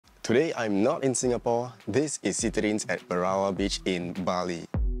Today I'm not in Singapore, this is Citadines at Berawa Beach in Bali.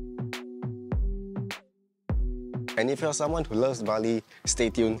 And if you're someone who loves Bali, stay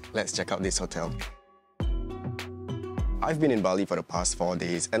tuned, let's check out this hotel. I've been in Bali for the past 4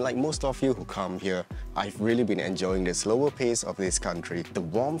 days, and like most of you who come here, I've really been enjoying the slower pace of this country. The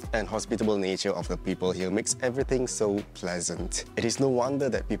warmth and hospitable nature of the people here makes everything so pleasant. It is no wonder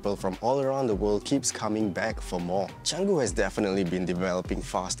that people from all around the world keeps coming back for more. Canggu has definitely been developing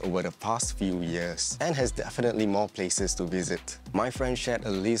fast over the past few years and has definitely more places to visit. My friend shared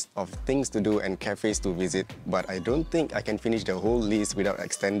a list of things to do and cafes to visit, but I don't think I can finish the whole list without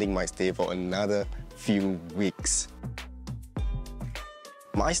extending my stay for another few weeks.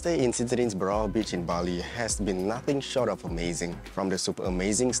 My stay in Citadines Berawa Beach in Bali has been nothing short of amazing. From the super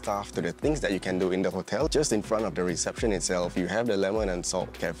amazing staff to the things that you can do in the hotel, just in front of the reception itself, you have the Lemon and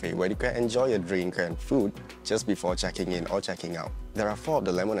Salt Cafe where you can enjoy a drink and food just before checking in or checking out. There are 4 of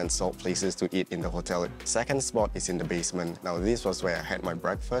the Lemon and Salt places to eat in the hotel. Second spot is in the basement. Now this was where I had my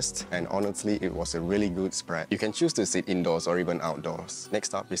breakfast, and honestly it was a really good spread. You can choose to sit indoors or even outdoors.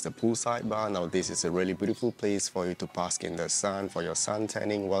 Next up is the poolside bar. Now this is a really beautiful place for you to bask in the sun for your sun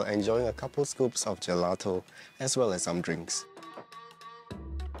tanning while enjoying a couple scoops of gelato as well as some drinks.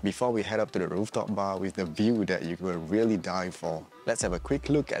 Before we head up to the rooftop bar with the view that you will really die for, let's have a quick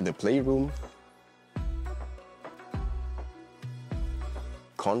look at the playroom,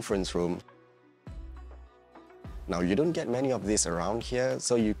 conference room. Now you don't get many of these around here,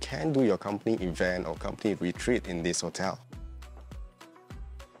 so you can do your company event or company retreat in this hotel.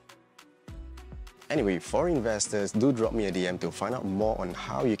 Anyway, for investors, do drop me a DM to find out more on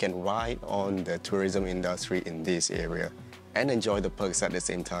how you can ride on the tourism industry in this area and enjoy the perks at the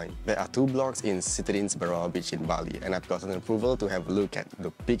same time. There are 2 blocks in Citadines Berawa Beach in Bali, and I've gotten approval to have a look at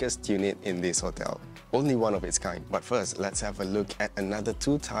the biggest unit in this hotel. Only one of its kind. But first, let's have a look at another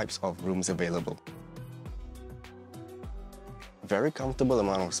 2 types of rooms available. Very comfortable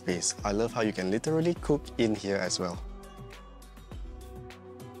amount of space. I love how you can literally cook in here as well.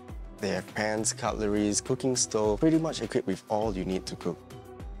 They have pans, cutleries, cooking stove, pretty much equipped with all you need to cook.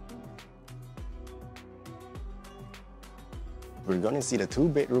 We're going to see the 2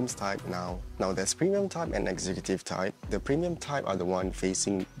 bedrooms type now. Now there's premium type and executive type. The premium type are the one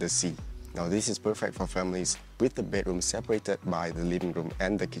facing the sea. Now this is perfect for families with the bedroom separated by the living room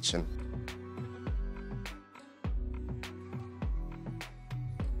and the kitchen.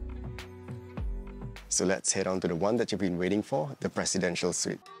 So let's head on to the one that you've been waiting for, the presidential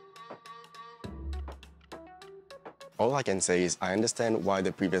suite. All I can say is I understand why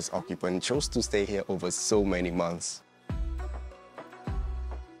the previous occupant chose to stay here over so many months.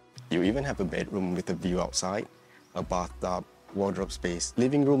 You even have a bedroom with a view outside, a bathtub, wardrobe space,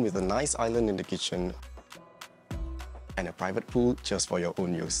 living room with a nice island in the kitchen, and a private pool just for your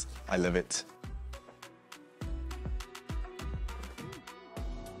own use. I love it.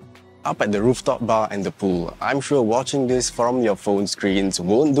 Up at the rooftop bar and the pool, I'm sure watching this from your phone screens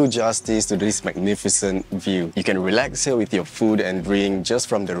won't do justice to this magnificent view. You can relax here with your food and drink just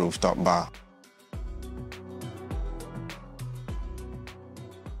from the rooftop bar.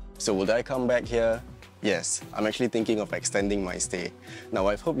 So would I come back here? Yes, I'm actually thinking of extending my stay. Now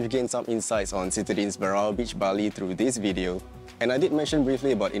I hope you gained some insights on Citadines Berawa Beach Bali through this video. And I did mention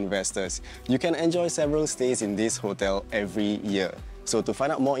briefly about investors. You can enjoy several stays in this hotel every year. So to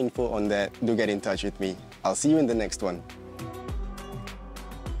find out more info on that, do get in touch with me. I'll see you in the next one.